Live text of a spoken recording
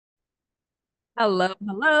Hello,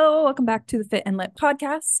 hello. Welcome back to the Fit and Lit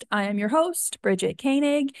podcast. I am your host, Bridget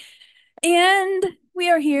Koenig, and we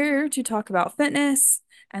are here to talk about fitness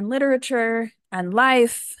and literature and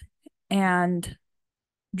life and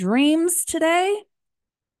dreams today.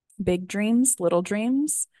 Big dreams, little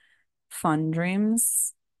dreams, fun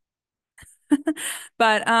dreams.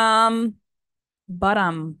 But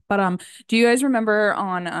do you guys remember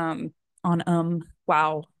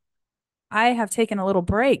wow, I have taken a little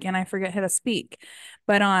break and I forget how to speak.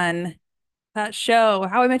 But on that show,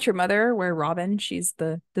 How I Met Your Mother, where Robin, she's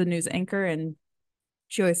the news anchor, and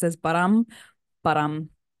she always says but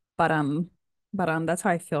but That's how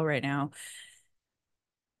I feel right now.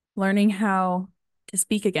 Learning how to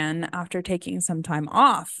speak again after taking some time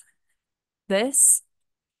off. This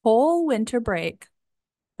whole winter break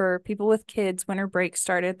for people with kids, winter break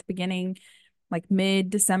started at the beginning, like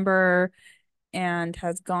mid-December, and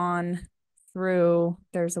has gone through.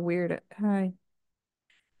 There's a weird hi.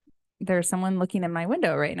 There's someone looking in my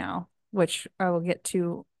window right now, which I will get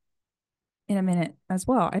to in a minute as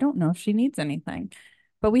well. I don't know if she needs anything,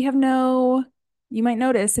 but we have no, you might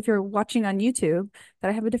notice if you're watching on YouTube that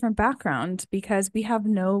I have a different background because we have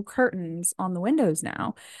no curtains on the windows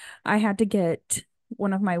now. I had to get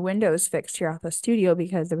one of my windows fixed here at the studio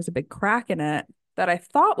because there was a big crack in it that I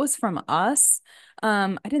thought was from us.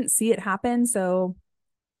 I didn't see it happen, so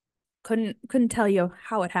couldn't tell you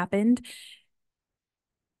how it happened.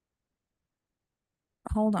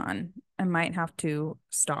 Hold on. I might have to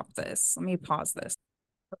stop this. Let me pause this.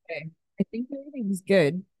 Okay. I think everything's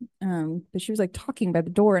good. But she was like talking by the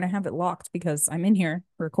door and I have it locked because I'm in here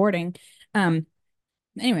recording. Um,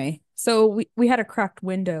 anyway, so we had a cracked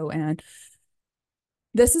window and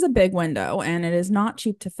this is a big window and it is not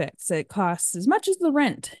cheap to fix. It costs as much as the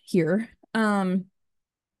rent here.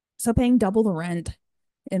 So paying double the rent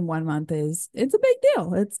in 1 month it's a big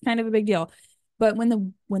deal. It's kind of a big deal. But when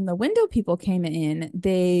the window people came in,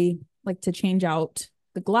 they like to change out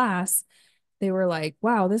the glass. They were like,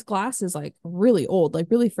 wow, this glass is like really old, like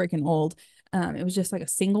really freaking old. It was just like a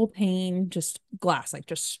single pane, just glass, like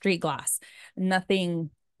just straight glass, nothing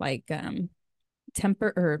like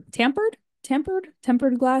tempered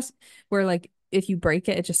glass, where like if you break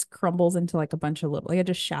it, it just crumbles into like a bunch of little, like it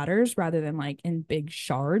just shatters rather than like in big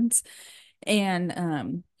shards.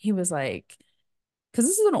 And he was like, because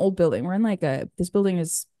this is an old building. We're in like this building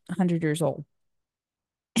is 100 years old.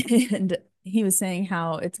 And he was saying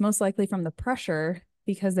how it's most likely from the pressure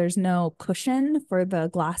because there's no cushion for the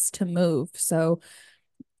glass to move. So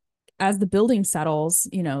as the building settles,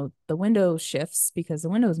 the window shifts because the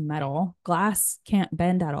window is metal. Glass can't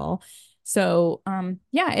bend at all. So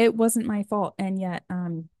yeah, it wasn't my fault. And yet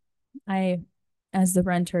I as the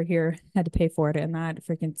renter here had to pay for it and that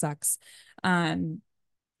freaking sucks. Um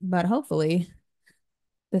but hopefully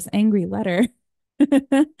this angry letter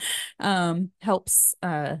helps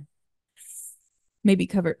maybe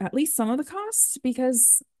cover at least some of the costs,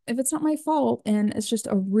 because if it's not my fault and it's just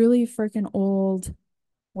a really freaking old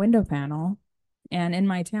window panel, and in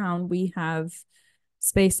my town we have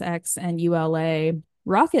SpaceX and ULA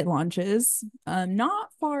rocket launches, not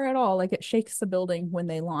far at all. Like it shakes the building when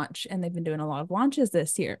they launch, and they've been doing a lot of launches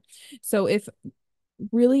this year. So if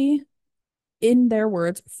really, in their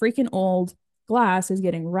words, freaking old glass is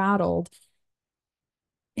getting rattled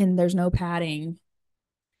and there's no padding,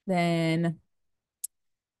 then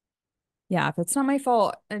yeah, if it's not my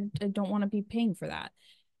fault, I don't want to be paying for that.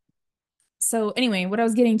 So anyway, what I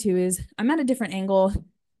was getting to is I'm at a different angle.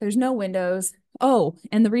 There's no windows. Oh,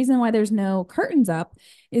 and the reason why there's no curtains up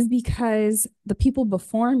is because the people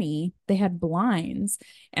before me, they had blinds,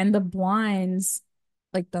 and the blinds,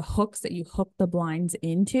 like the hooks that you hook the blinds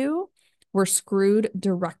into, were screwed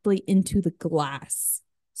directly into the glass.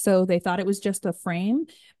 So they thought it was just a frame,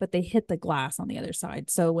 but they hit the glass on the other side.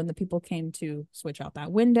 So when the people came to switch out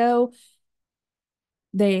that window,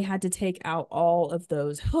 they had to take out all of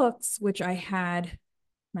those hooks, which I had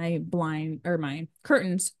my blind or my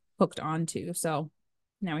curtains hooked onto. So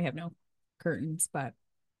now we have no curtains, but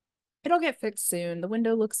it'll get fixed soon. The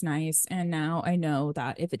window looks nice. And now I know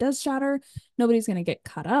that if it does shatter, nobody's going to get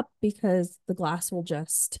cut up because the glass will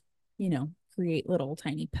just, create little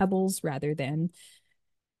tiny pebbles rather than,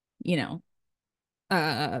 you know,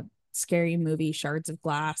 uh, scary movie shards of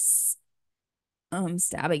glass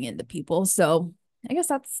stabbing into people. So I guess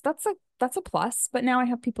that's a plus. But now I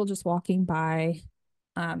have people just walking by,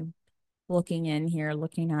 um, looking in here,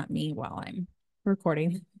 looking at me while I'm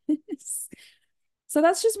recording this. So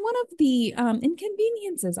that's just one of the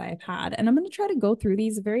inconveniences I have had. And I'm going to try to go through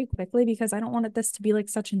these very quickly because I don't want this to be like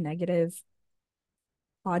such a negative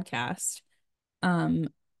podcast. Um,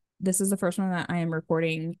 this is the first one that I am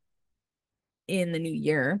recording in the new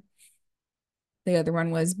year. The other one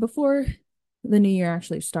was before the new year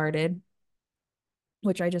actually started,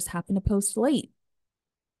 which I just happened to post late.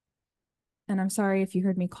 And I'm sorry if you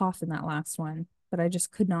heard me cough in that last one, but I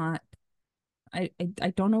just could not. I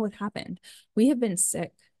don't know what happened. We have been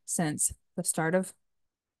sick since the start of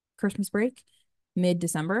Christmas break,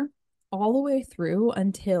 mid-December, all the way through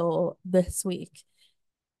until this week,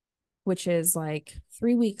 which is like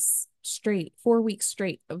 3 weeks straight, 4 weeks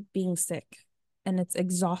straight of being sick. And it's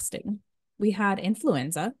exhausting. We had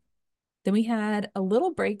influenza. Then we had a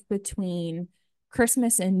little break between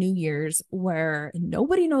Christmas and New Year's where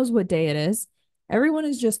nobody knows what day it is. Everyone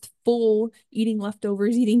is just full eating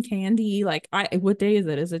leftovers, eating candy. Like, what day is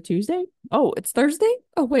it? Is it Tuesday? Oh, it's Thursday?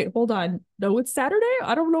 Oh, wait, hold on. No, it's Saturday.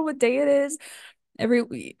 I don't know what day it is.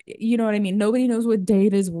 You know what I mean? Nobody knows what day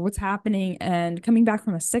it is, what's happening. And coming back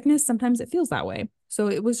from a sickness, sometimes it feels that way. So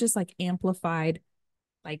it was just like amplified,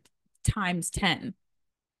 like times 10.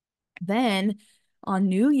 Then on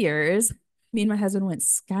New Year's, me and my husband went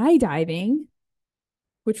skydiving,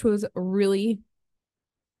 which was really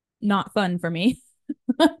not fun for me.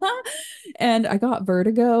 And I got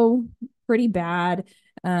vertigo pretty bad.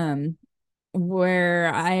 Um,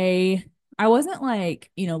 where I wasn't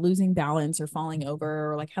like, losing balance or falling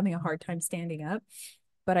over or like having a hard time standing up,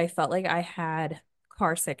 but I felt like I had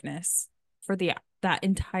car sickness for that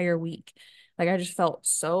entire week. Like I just felt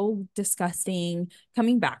so disgusting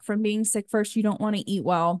coming back from being sick. First, you don't want to eat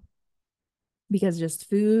well because just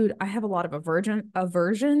food, I have a lot of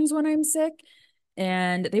aversions when I'm sick,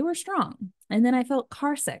 and they were strong. And then I felt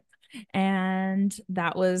car sick, and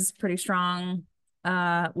that was pretty strong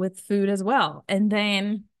with food as well. And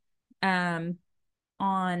then um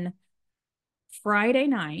on Friday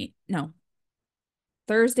night, no,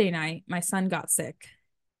 Thursday night, my son got sick,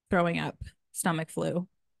 throwing up, stomach flu,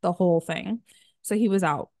 the whole thing. So he was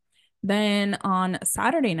out. Then on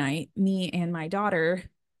Saturday night, me and my daughter,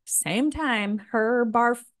 same time, her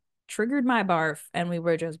barf triggered my barf, and we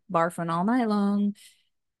were just barfing all night long.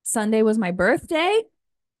 Sunday was my birthday.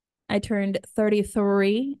 I turned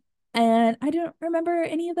 33, and I don't remember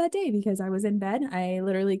any of that day because I was in bed. I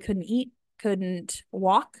literally couldn't eat, couldn't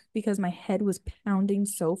walk because my head was pounding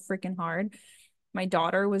so freaking hard. My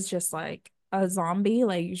daughter was just like a zombie.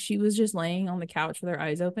 Like she was just laying on the couch with her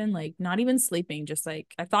eyes open, like not even sleeping, just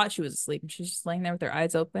like I thought she was asleep. And she's just laying there with her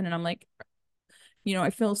eyes open. And I'm like, I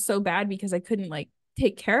feel so bad because I couldn't like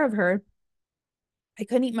take care of her. I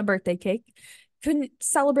couldn't eat my birthday cake, couldn't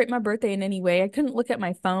celebrate my birthday in any way. I couldn't look at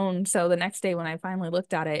my phone. So the next day when I finally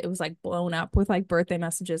looked at it, it was like blown up with like birthday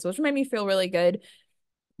messages, which made me feel really good.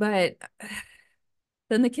 But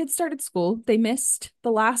then the kids started school. They missed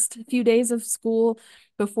the last few days of school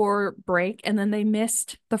before break, and then they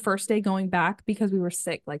missed the first day going back because we were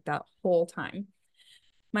sick like that whole time.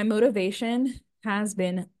 My motivation has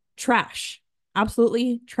been trash,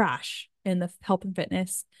 absolutely trash in the health and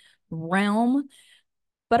fitness realm,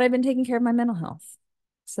 but I've been taking care of my mental health.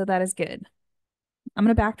 So that is good. I'm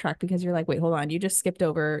going to backtrack because you're like, wait, hold on. You just skipped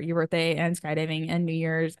over your birthday and skydiving and New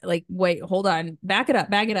Year's. Like, wait, hold on. Back it up.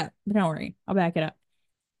 Back it up. Don't worry. I'll back it up.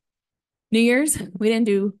 New Year's, we didn't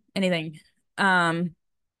do anything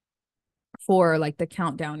for like the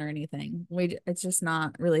countdown or anything. It's just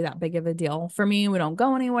not really that big of a deal for me. We don't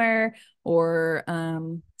go anywhere or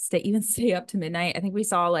stay up to midnight. I think we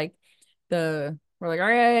saw like we're like, all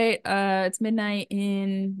right, it's midnight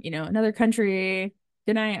in, another country.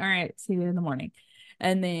 Good night. All right, see you in the morning.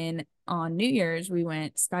 And then on New Year's, we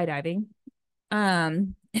went skydiving.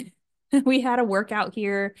 Um we had a workout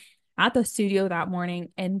here at the studio that morning,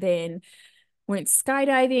 and then went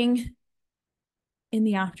skydiving in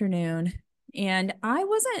the afternoon. And I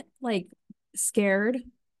wasn't like scared.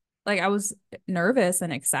 Like I was nervous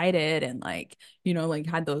and excited and like, like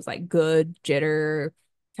had those like good jitter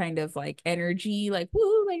kind of like energy, like,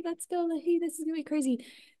 woo, like let's go. Like, hey, this is gonna be crazy.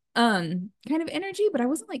 Kind of energy, but I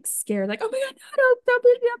wasn't like scared, like, oh my God, no, don't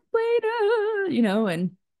put me up later,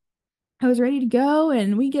 and I was ready to go.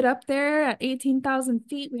 And we get up there at 18,000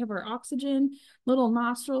 feet. We have our oxygen little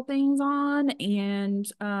nostril things on. And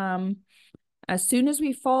as soon as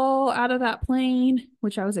we fall out of that plane,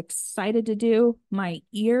 which I was excited to do, my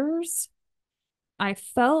ears, I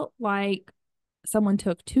felt like someone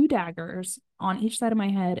took two daggers on each side of my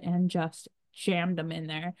head and just jammed them in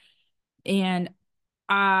there. And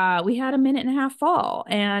we had a minute and a half fall,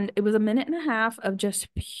 and it was a minute and a half of just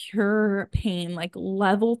pure pain, like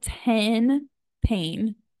level 10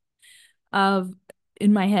 pain of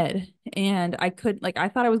in my head. And I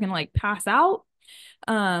thought I was gonna like pass out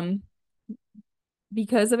um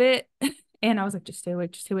because of it. And I was like, just stay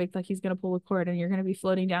awake, like he's gonna pull the cord and you're gonna be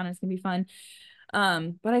floating down and it's gonna be fun.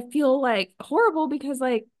 But I feel like horrible because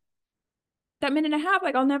like that minute and a half,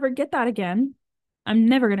 like I'll never get that again. I'm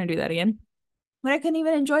never gonna do that again. But I couldn't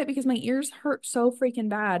even enjoy it because my ears hurt so freaking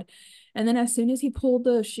bad. And then as soon as he pulled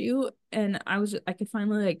the shoe and I could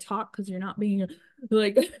finally like talk because you're not being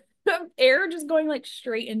like air just going like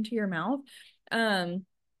straight into your mouth. Um,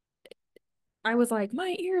 I was like,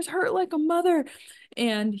 my ears hurt like a mother.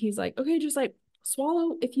 And he's like, okay, just like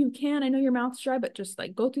swallow if you can. I know your mouth's dry, but just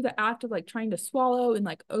like go through the act of like trying to swallow and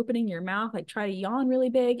like opening your mouth, like try to yawn really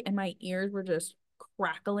big. And my ears were just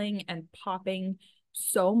crackling and popping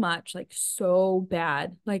so much, like so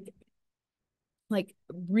bad, like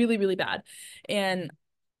really, really bad. And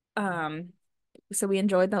um, so we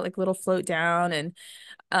enjoyed that like little float down and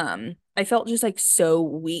I felt just like so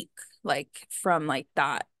weak like from like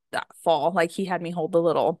that fall. Like he had me hold the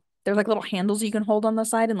little there's like little handles you can hold on the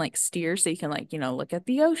side and like steer so you can like, look at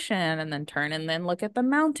the ocean and then turn and then look at the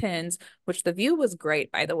mountains, which the view was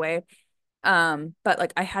great by the way. But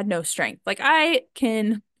like I had no strength. Like I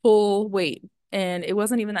can pull weight and it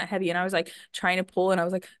wasn't even that heavy and I was like trying to pull and I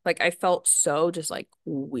was like I felt so just like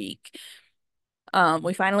weak.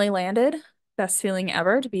 We finally landed. Best feeling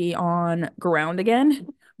ever to be on ground again,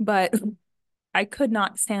 but I could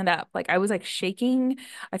not stand up. Like I was like shaking.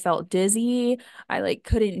 I felt dizzy. I like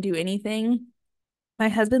couldn't do anything. My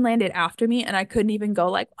husband landed after me and I couldn't even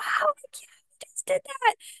go like, wow, like, yeah, you just did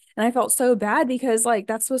that. And I felt so bad because like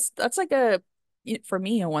that's like for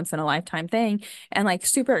me a once in a lifetime thing and like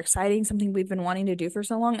super exciting, something we've been wanting to do for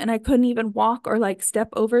so long. And I couldn't even walk or like step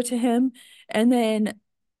over to him. And then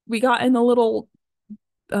we got in the little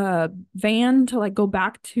van to like go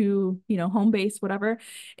back to home base whatever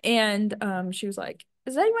and she was like,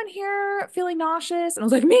 is anyone here feeling nauseous? And I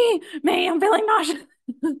was like, me, I'm feeling nauseous.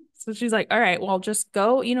 So she's like, all right, well just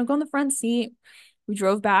go, go in the front seat. We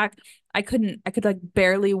drove back. I could like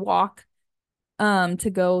barely walk to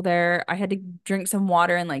go there. I had to drink some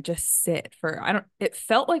water and like just sit for I don't it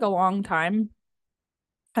felt like a long time.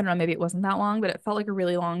 I don't know, maybe it wasn't that long, but it felt like a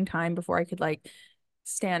really long time before I could like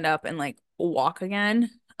stand up and like walk again.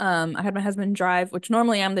 I had my husband drive, which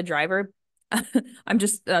normally I'm the driver.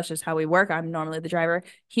 That's just how we work. I'm normally the driver.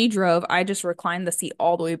 He drove. I just reclined the seat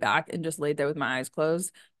all the way back and just laid there with my eyes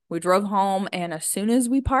closed. We drove home, and as soon as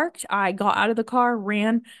we parked, I got out of the car,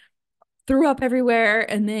 ran, threw up everywhere,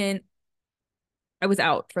 and then I was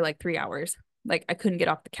out for like 3 hours. Like I couldn't get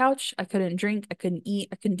off the couch. I couldn't drink. I couldn't eat.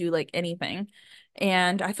 I couldn't do like anything.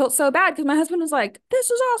 And I felt so bad because my husband was like,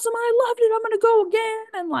 this is awesome. I loved it. I'm gonna go again.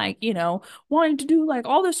 And like, wanting to do like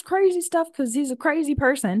all this crazy stuff because he's a crazy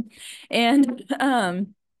person. And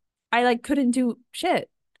I like couldn't do shit.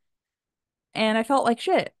 And I felt like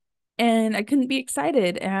shit. And I couldn't be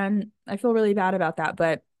excited. And I feel really bad about that.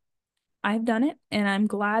 But I've done it and I'm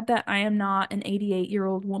glad that I am not an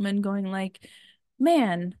 88-year-old woman going like,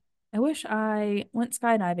 man, I wish I went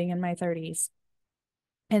skydiving in my 30s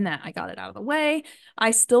and that I got it out of the way.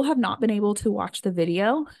 I still have not been able to watch the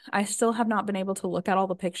video. I still have not been able to look at all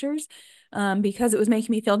the pictures because it was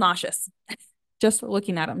making me feel nauseous just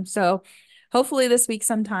looking at them. So hopefully this week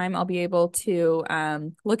sometime I'll be able to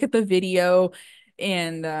look at the video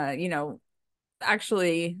and,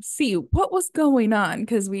 actually see what was going on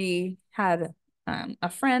because we had a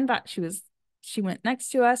friend that she went next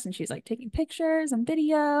to us and she's like taking pictures and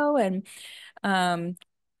video and um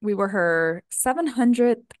we were her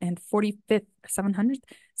 745th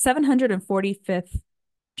 745th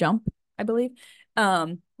jump, I believe,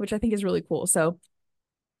 which I think is really cool. So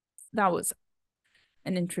that was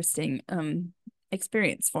an interesting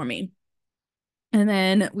experience for me. And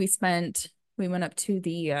then we went up to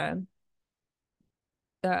the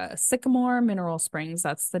Sycamore Mineral Springs.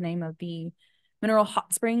 That's the name of the mineral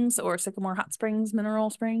hot springs or Sycamore Hot Springs Mineral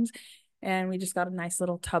Springs. And we just got a nice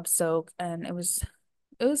little tub soak and it was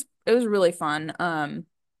really fun and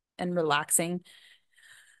relaxing.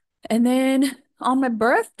 And then on my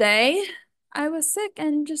birthday, I was sick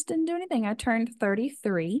and just didn't do anything. I turned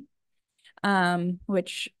 33,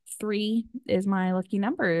 which 3 is my lucky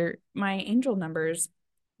number, my angel numbers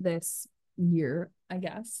this year, I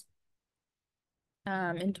guess.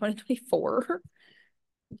 In 2024.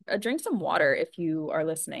 Drink some water if you are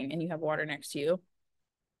listening and you have water next to you.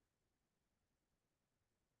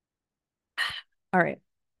 All right.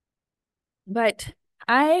 But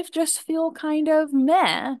I just feel kind of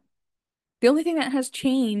meh. The only thing that has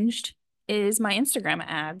changed is my Instagram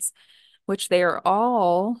ads, which they are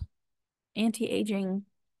all anti-aging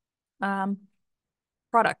um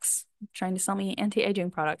products, trying to sell me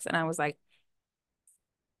anti-aging products. And I was like,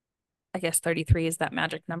 I guess 33 is that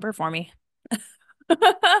magic number for me.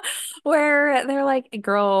 Where they're like,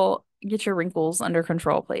 girl, get your wrinkles under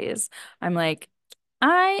control, please. I'm like,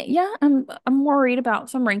 Yeah, I'm worried about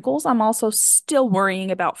some wrinkles. I'm also still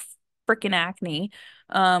worrying about freaking acne.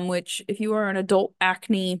 Which if you are an adult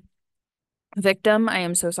acne victim, I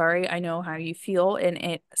am so sorry. I know how you feel and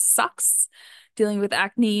it sucks dealing with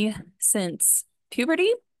acne since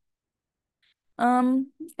puberty.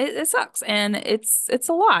 it sucks and it's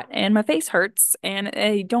a lot and my face hurts and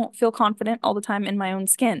I don't feel confident all the time in my own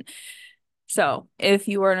skin. So if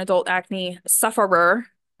you are an adult acne sufferer,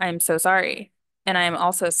 I'm so sorry. And I'm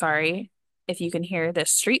also sorry if you can hear the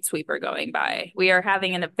street sweeper going by. We are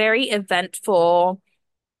having a very eventful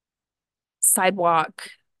sidewalk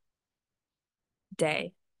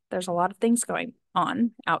day. There's a lot of things going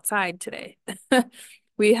on outside today.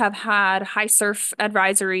 We have had high surf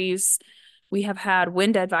advisories. We have had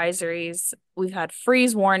wind advisories. We've had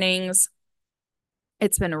freeze warnings.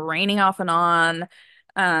 It's been raining off and on.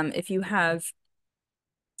 If you have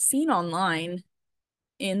seen online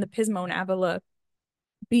in the Pismo and Avila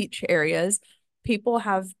beach areas, people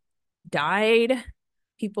have died.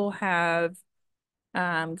 People have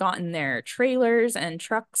gotten their trailers and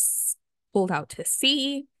trucks pulled out to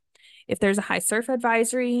sea. If there's a high surf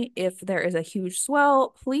advisory, if there is a huge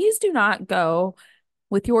swell, please do not go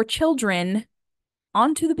with your children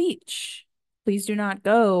onto the beach. Please do not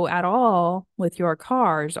go at all with your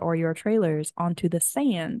cars or your trailers onto the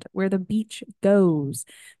sand where the beach goes.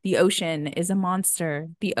 The ocean is a monster.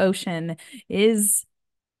 The ocean is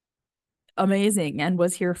amazing and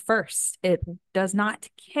was here first. It does not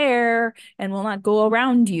care and will not go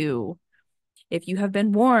around you. If you have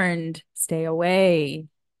been warned, stay away.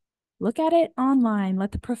 Look at it online.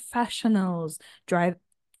 Let the professionals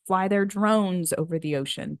fly their drones over the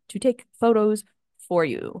ocean to take photos for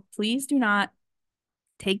you. Please do not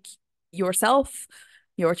take yourself,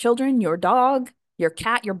 your children, your dog, your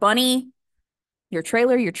cat, your bunny, your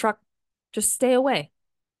trailer, your truck. Just stay away.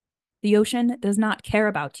 The ocean does not care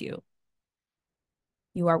about you.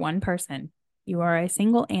 You are one person. You are a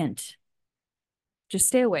single ant. Just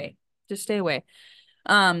stay away. Just stay away.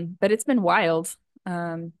 But it's been wild.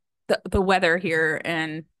 The weather here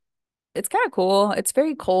and it's kind of cool. It's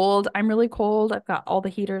very cold. I'm really cold. I've got all the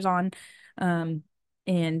heaters on.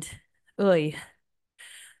 And ugh.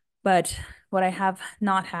 But what I have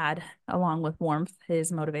not had, along with warmth,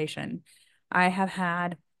 is motivation. I have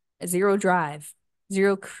had zero drive,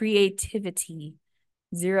 zero creativity,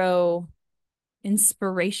 zero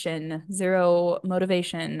inspiration, zero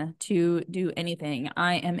motivation to do anything.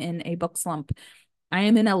 I am in a book slump. I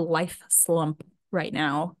am in a life slump right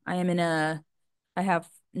now. I have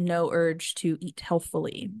no urge to eat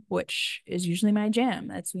healthfully, which is usually my jam.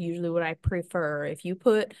 That's usually what I prefer. If you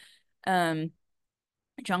put um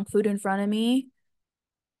junk food in front of me,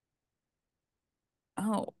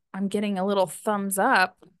 oh, I'm getting a little thumbs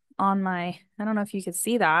up on my, I don't know if you could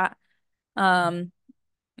see that. Um,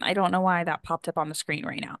 I don't know why that popped up on the screen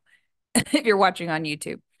right now if you're watching on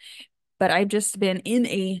YouTube. But I've just been in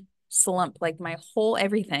a slump, like my whole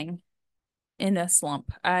everything in a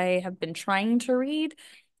slump. I have been trying to read.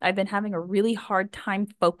 I've been having a really hard time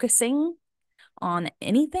focusing on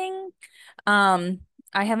anything. Um,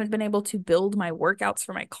 I haven't been able to build my workouts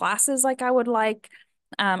for my classes like I would like.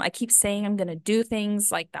 I keep saying I'm going to do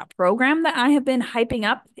things like that program that I have been hyping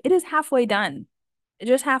up. It is halfway done,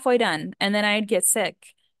 just halfway done. And then I'd get sick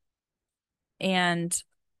and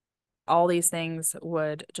all these things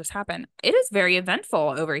would just happen. It is very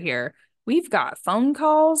eventful over here. We've got phone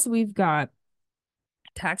calls, we've got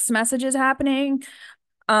text messages happening.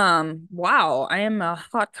 Wow, I am a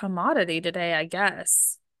hot commodity today, I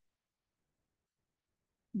guess.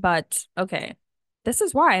 But okay, this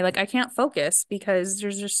is why, like, I can't focus because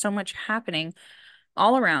there's just so much happening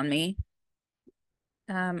all around me.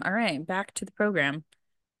 All right, back to the program.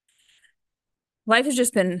 Life has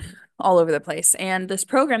just been all over the place. And this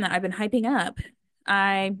program that I've been hyping up,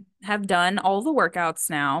 I have done all the workouts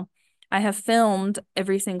now. I have filmed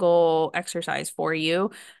every single exercise for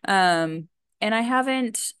you. And I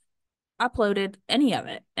haven't uploaded any of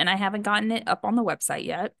it, and I haven't gotten it up on the website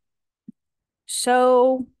yet.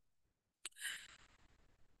 So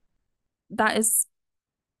that is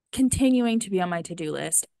continuing to be on my to-do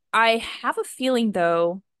list. I have a feeling,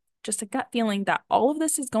 though, just a gut feeling that all of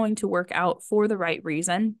this is going to work out for the right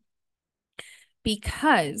reason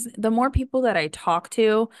because the more people that I talk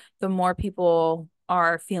to, the more people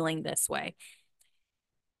are feeling this way.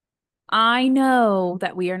 I know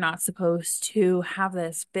that we are not supposed to have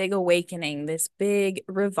this big awakening, this big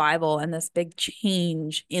revival, and this big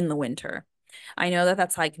change in the winter. I know that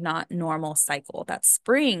that's like not normal cycle. That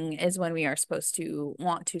spring is when we are supposed to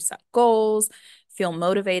want to set goals, feel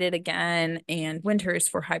motivated again, and winter is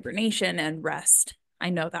for hibernation and rest. I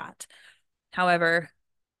know that. However,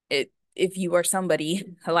 if you are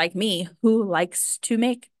somebody like me who likes to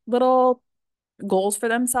make little goals for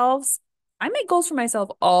themselves, I make goals for myself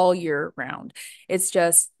all year round. It's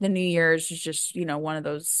just the New Year's is just, one of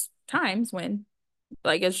those times when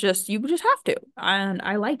like it's just you just have to. And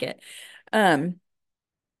I like it. Um,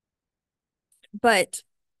 but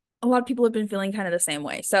a lot of people have been feeling kind of the same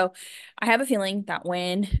way. So I have a feeling that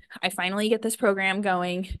when I finally get this program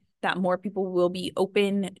going, that more people will be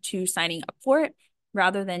open to signing up for it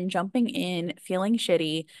rather than jumping in, feeling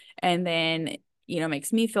shitty, and then,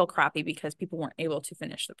 makes me feel crappy because people weren't able to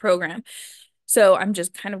finish the program. So I'm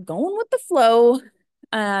just kind of going with the flow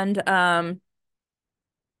and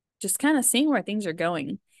just kind of seeing where things are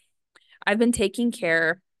going. I've been taking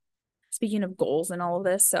care, speaking of goals and all of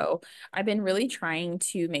this, so I've been really trying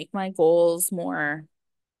to make my goals more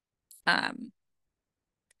um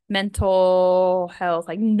mental health,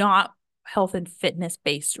 like not health and fitness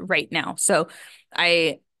based right now. So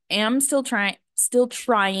I am still trying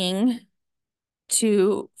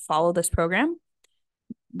to follow this program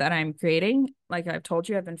that I'm creating. Like I've told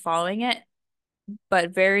you, I've been following it,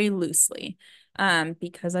 but very loosely.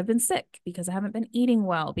 Because I've been sick, because I haven't been eating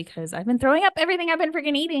well, because I've been throwing up everything I've been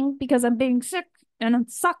freaking eating because I'm being sick and it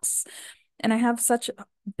sucks. And I have such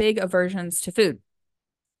big aversions to food.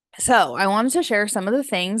 So I wanted to share some of the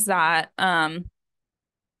things that I'm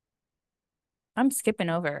skipping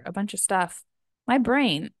over a bunch of stuff. My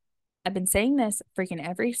brain, I've been saying this freaking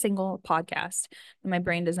every single podcast, and my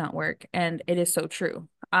brain does not work. And it is so true.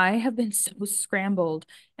 I have been so scrambled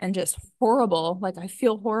and just horrible. Like I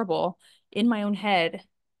feel horrible in my own head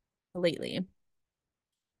lately.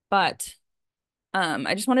 But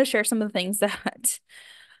I just want to share some of the things that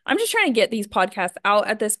I'm just trying to get these podcasts out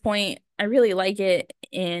at this point. I really like it.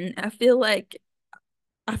 And I feel like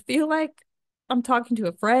I'm talking to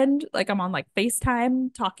a friend, like I'm on like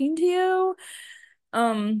FaceTime talking to you.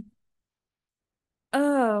 Um,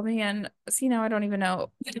 oh man. See, now I don't even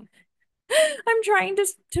know. I'm trying to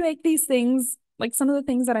make these things like some of the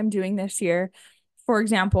things that I'm doing this year. For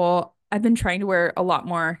example, I've been trying to wear a lot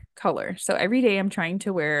more color. So every day I'm trying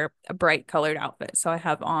to wear a bright colored outfit. So I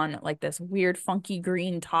have on like this weird funky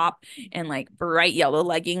green top and like bright yellow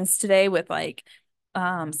leggings today with like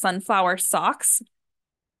sunflower socks.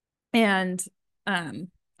 And um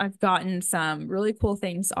I've gotten some really cool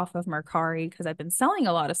things off of Mercari because I've been selling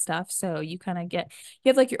a lot of stuff. So you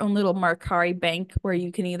have like your own little Mercari bank where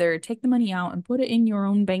you can either take the money out and put it in your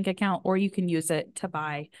own bank account or you can use it to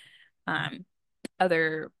buy um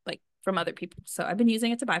other like from other people. So I've been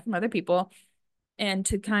using it to buy from other people and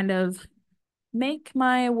to kind of make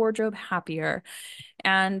my wardrobe happier.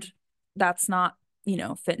 And that's not,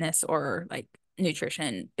 fitness or like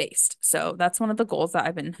nutrition based. So that's one of the goals that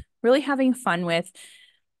I've been really having fun with.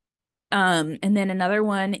 And then another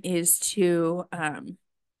one is to oh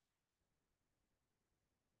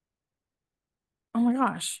my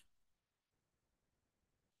gosh.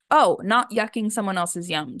 Oh, not yucking someone else's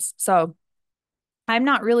yums. So I'm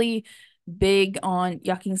not really big on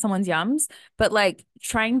yucking someone's yums, but like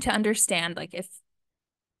trying to understand like if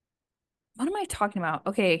what am I talking about?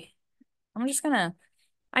 Okay, I'm just gonna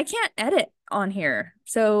I can't edit on here.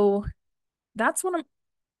 So that's one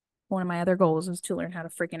of my other goals is to learn how to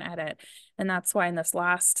freaking edit. And that's why in this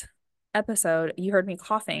last episode you heard me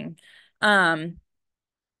coughing. Um,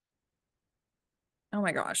 oh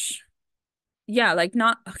my gosh. Yeah, like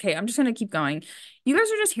not okay, I'm just gonna keep going. You guys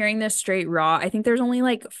are just hearing this straight raw. I think there's only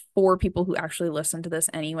like 4 people who actually listen to this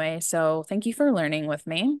anyway. So thank you for learning with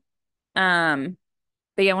me. Um,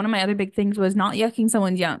 but yeah, one of my other big things was not yucking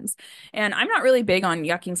someone's yums. And I'm not really big on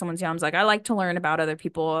yucking someone's yums. Like I like to learn about other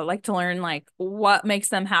people. I like to learn like what makes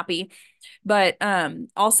them happy. But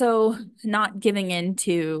also not giving in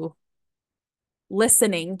to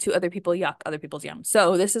listening to other people yuck other people's yums.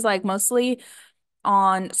 So this is like mostly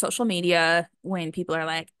on social media when people are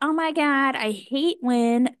like, "Oh my God, I hate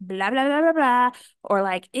when blah blah blah blah blah," or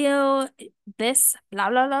like, "Ew, this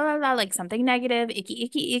blah blah blah blah blah," like something negative, icky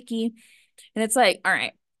icky icky. And it's like, all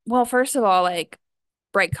right, well, first of all, like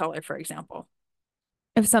bright color, for example.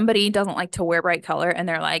 If somebody doesn't like to wear bright color and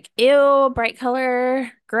they're like, ew, bright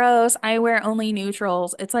color, gross, I wear only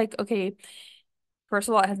neutrals. It's like, okay, first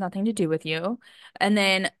of all, it has nothing to do with you. And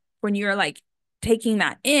then when you're like taking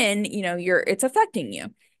that in, it's affecting you.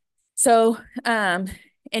 So,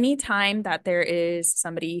 anytime that there is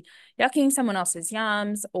somebody yucking someone else's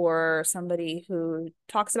yums or somebody who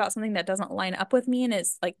talks about something that doesn't line up with me and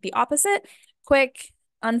is like the opposite, quick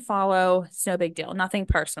unfollow. It's no big deal, nothing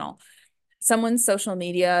personal. Someone's social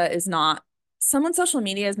media is not someone's social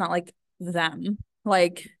media is not like them.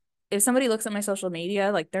 Like if somebody looks at my social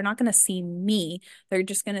media, like they're not going to see me. They're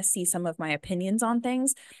just going to see some of my opinions on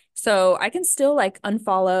things. So I can still like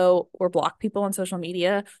unfollow or block people on social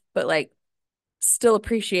media, but like still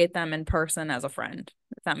appreciate them in person as a friend,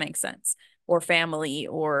 if that makes sense, or family,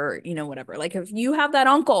 or, whatever. Like if you have that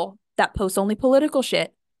uncle that posts only political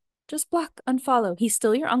shit, just block, unfollow. He's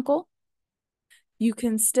still your uncle. You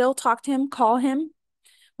can still talk to him, call him,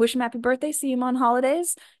 wish him happy birthday, see him on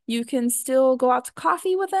holidays. You can still go out to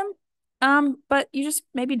coffee with him. But you just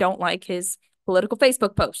maybe don't like his political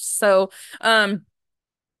Facebook posts. So,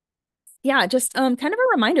 yeah, just kind of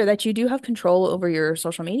a reminder that you do have control over your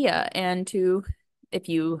social media, and to, if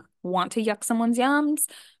you want to yuck someone's yums,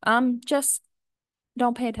 just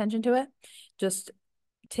don't pay attention to it. Just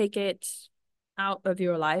take it out of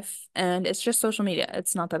your life, and it's just social media.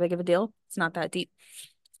 It's not that big of a deal. It's not that deep.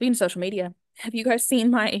 Speaking of social media, have you guys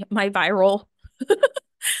seen my viral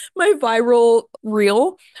my viral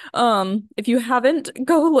reel? If you haven't,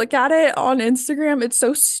 go look at it on Instagram. It's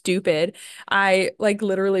so stupid. I like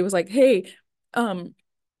literally was like, "Hey, um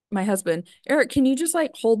my husband, Eric, can you just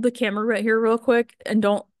like hold the camera right here real quick and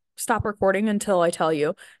don't stop recording until I tell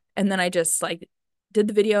you?" And then I just like did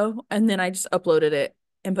the video, and then I just uploaded it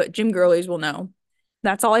and put Jim Gurley's will know.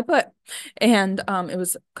 That's all I put. And it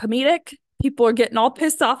was comedic. People are getting all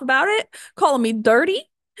pissed off about it, calling me dirty,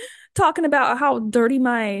 talking about how dirty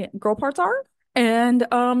my girl parts are, and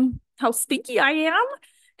how stinky I am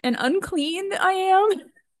and unclean I am.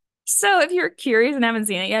 So if you're curious and haven't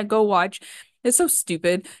seen it yet, go watch. It's so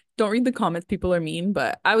stupid. Don't read the comments. People are mean,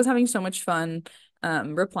 but I was having so much fun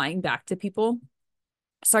replying back to people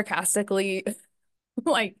sarcastically,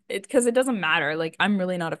 like it, because it doesn't matter. Like I'm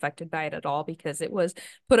really not affected by it at all because it was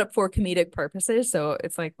put up for comedic purposes. So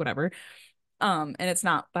it's like whatever. And it's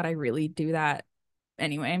not that I really do that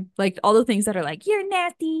anyway. Like all the things that are like, "You're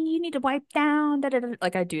nasty, you need to wipe down," da, da, da.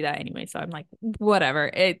 Like I do that anyway. So I'm like, whatever.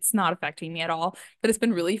 It's not affecting me at all. But it's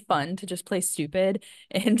been really fun to just play stupid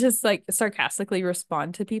and just like sarcastically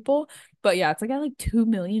respond to people. But yeah, it's like got like 2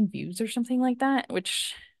 million views or something like that,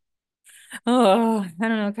 which, oh, I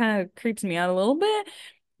don't know, kind of creeps me out a little bit.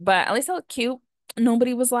 But at least I look cute.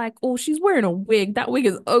 Nobody was like, "Oh, she's wearing a wig. That wig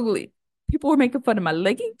is ugly." People were making fun of my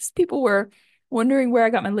leggings. People were wondering where I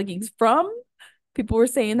got my leggings from. People were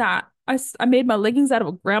saying that I made my leggings out of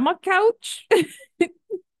a grandma couch.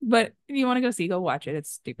 But if you want to go see, go watch it.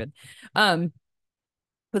 It's stupid. Um,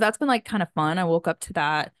 but that's been like kind of fun. I woke up to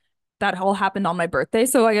that. That all happened on my birthday.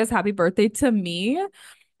 So I guess happy birthday to me.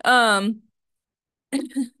 Um,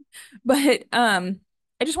 but I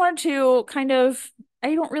just wanted to kind of,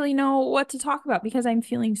 I don't really know what to talk about because I'm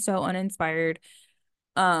feeling so uninspired.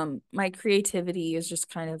 My creativity is just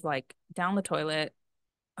kind of like down the toilet,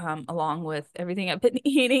 along with everything I've been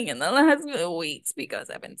eating in the last few weeks because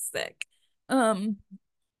I've been sick. Um,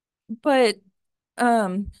 but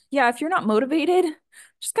yeah, if you're not motivated,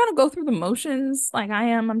 just kind of go through the motions like I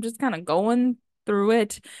am. I'm just kind of going through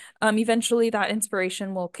it. Eventually that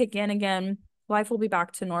inspiration will kick in again. Life will be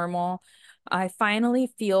back to normal. I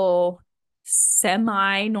finally feel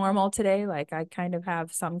semi-normal today. Like I kind of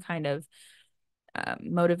have some kind of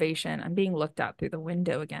motivation. I'm being looked at through the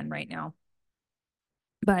window again right now.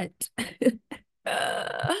 But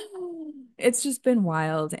uh, it's just been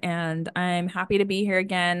wild, and I'm happy to be here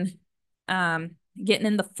again. Getting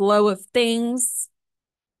in the flow of things.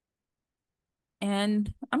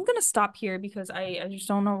 And I'm gonna stop here because I just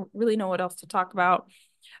don't really know what else to talk about.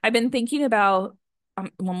 I've been thinking about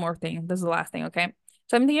one more thing. This is the last thing, okay?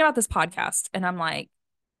 So I'm thinking about this podcast, and I'm like,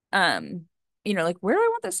 um, like where do I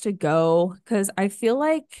want this to go? Because I feel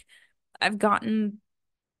like I've gotten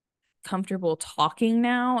comfortable talking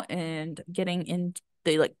now and getting into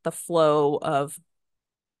the flow of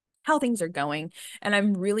how things are going, and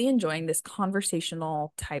I'm really enjoying this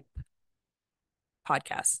conversational type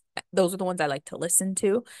podcasts. Those are the ones I like to listen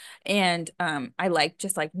to. And I like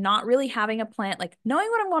just like not really having a plan, like knowing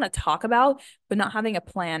what I want to talk about, but not having a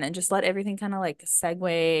plan, and just let everything kind of like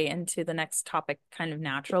segue into the next topic kind of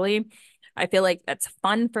naturally. I feel like that's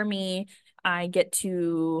fun for me. I get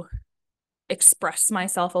to express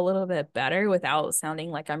myself a little bit better without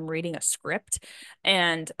sounding like I'm reading a script.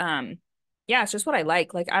 And yeah, it's just what I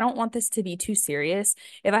like. Like I don't want this to be too serious.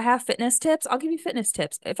 If I have fitness tips, I'll give you fitness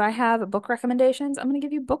tips. If I have book recommendations, I'm going to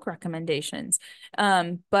give you book recommendations.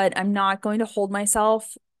 But I'm not going to hold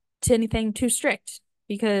myself to anything too strict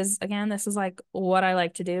because again, this is like what I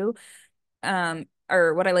like to do.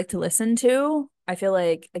 Or what I like to listen to. I feel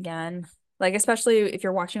like again, like especially if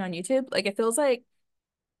you're watching on YouTube, like it feels like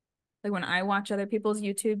when I watch other people's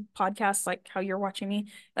YouTube podcasts, like how you're watching me,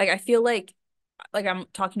 like I feel like I'm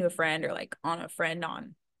talking to a friend or like on a friend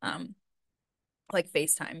on um like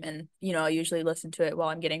FaceTime, and I usually listen to it while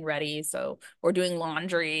I'm getting ready, so or doing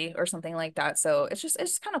laundry or something like that. So it's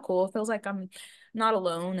just kind of cool. It feels like I'm not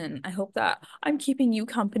alone, and I hope that I'm keeping you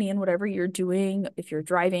company in whatever you're doing. If you're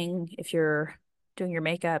driving, if you're doing your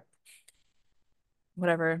makeup,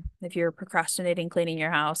 whatever, if you're procrastinating cleaning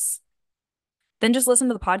your house, then just listen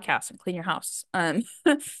to the podcast and clean your house.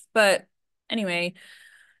 But anyway,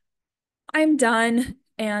 I'm done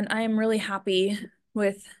and I am really happy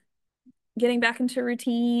with getting back into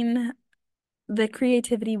routine. The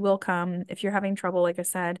creativity will come. If you're having trouble, like I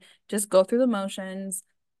said, just go through the motions.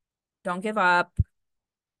 Don't give up.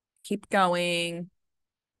 Keep going.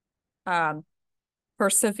 Um,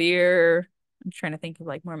 Persevere. I'm trying to think of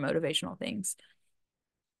like more motivational things.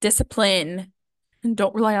 Discipline.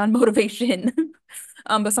 Don't rely on motivation.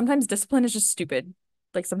 But sometimes discipline is just stupid.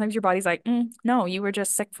 Like sometimes your body's like, no, you were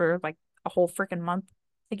just sick for like a whole freaking month.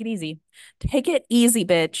 Take it easy. Take it easy,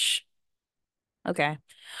 bitch. Okay.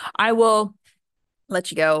 I will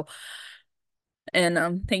let you go.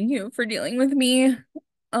 And thank you for dealing with me.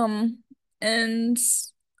 Um, and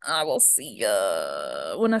I will see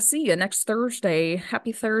you when I see you next Thursday.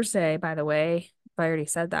 Happy Thursday, by the way. If I already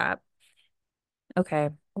said that. Okay.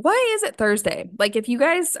 Why is it Thursday? Like, if you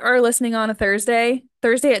guys are listening on a Thursday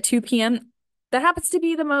at 2 p.m., that happens to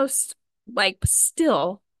be the most, like,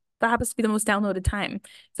 still, that happens to be the most downloaded time.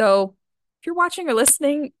 So, if you're watching or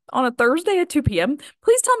listening on a Thursday at 2 p.m.,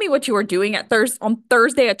 please tell me what you are doing at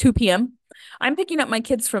Thursday at 2 p.m. I'm picking up my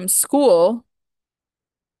kids from school,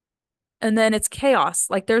 and then it's chaos.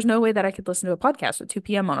 Like, there's no way that I could listen to a podcast at 2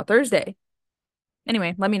 p.m. on a Thursday.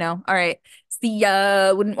 Anyway, let me know. All right. See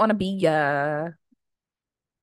ya. Wouldn't want to be ya.